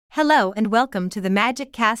Hello and welcome to the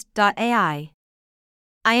magiccast.ai.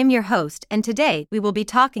 I am your host, and today we will be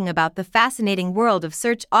talking about the fascinating world of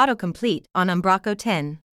search autocomplete on Umbraco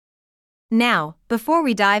 10. Now, before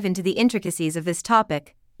we dive into the intricacies of this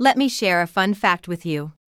topic, let me share a fun fact with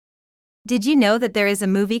you. Did you know that there is a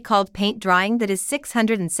movie called Paint Drying that is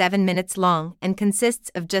 607 minutes long and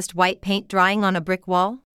consists of just white paint drying on a brick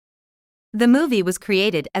wall? The movie was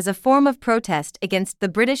created as a form of protest against the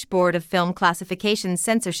British Board of Film Classification's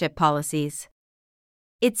censorship policies.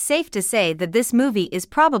 It's safe to say that this movie is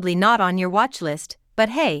probably not on your watch list, but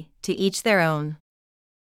hey, to each their own.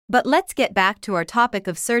 But let's get back to our topic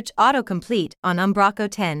of search autocomplete on Umbraco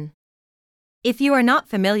 10. If you are not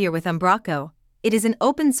familiar with Umbraco, it is an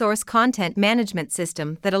open-source content management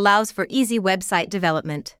system that allows for easy website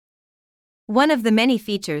development. One of the many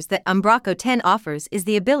features that Umbraco 10 offers is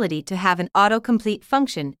the ability to have an autocomplete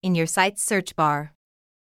function in your site's search bar.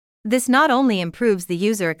 This not only improves the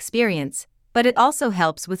user experience, but it also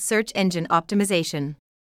helps with search engine optimization.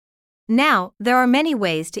 Now, there are many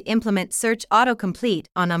ways to implement search autocomplete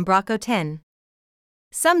on Umbraco 10.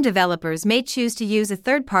 Some developers may choose to use a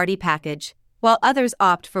third-party package, while others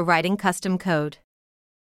opt for writing custom code.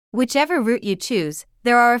 Whichever route you choose,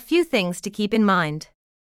 there are a few things to keep in mind.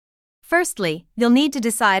 Firstly, you'll need to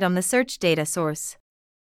decide on the search data source.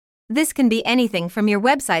 This can be anything from your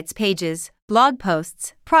website's pages, blog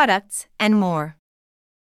posts, products, and more.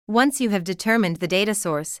 Once you have determined the data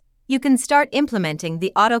source, you can start implementing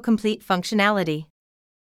the autocomplete functionality.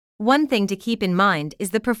 One thing to keep in mind is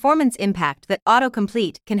the performance impact that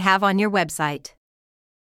autocomplete can have on your website.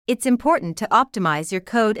 It's important to optimize your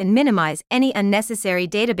code and minimize any unnecessary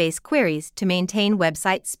database queries to maintain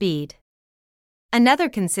website speed. Another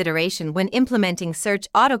consideration when implementing search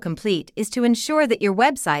autocomplete is to ensure that your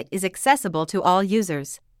website is accessible to all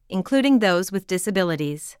users, including those with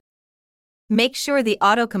disabilities. Make sure the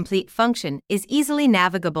autocomplete function is easily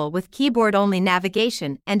navigable with keyboard-only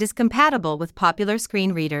navigation and is compatible with popular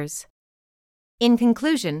screen readers. In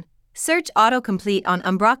conclusion, search autocomplete on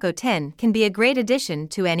Umbraco 10 can be a great addition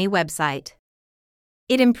to any website.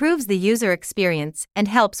 It improves the user experience and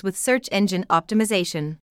helps with search engine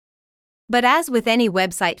optimization. But as with any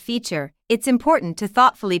website feature, it's important to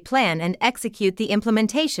thoughtfully plan and execute the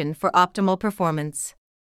implementation for optimal performance.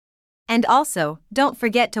 And also, don't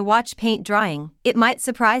forget to watch Paint Drying, it might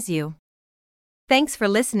surprise you. Thanks for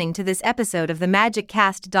listening to this episode of the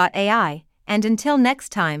magiccast.ai, and until next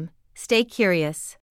time, stay curious.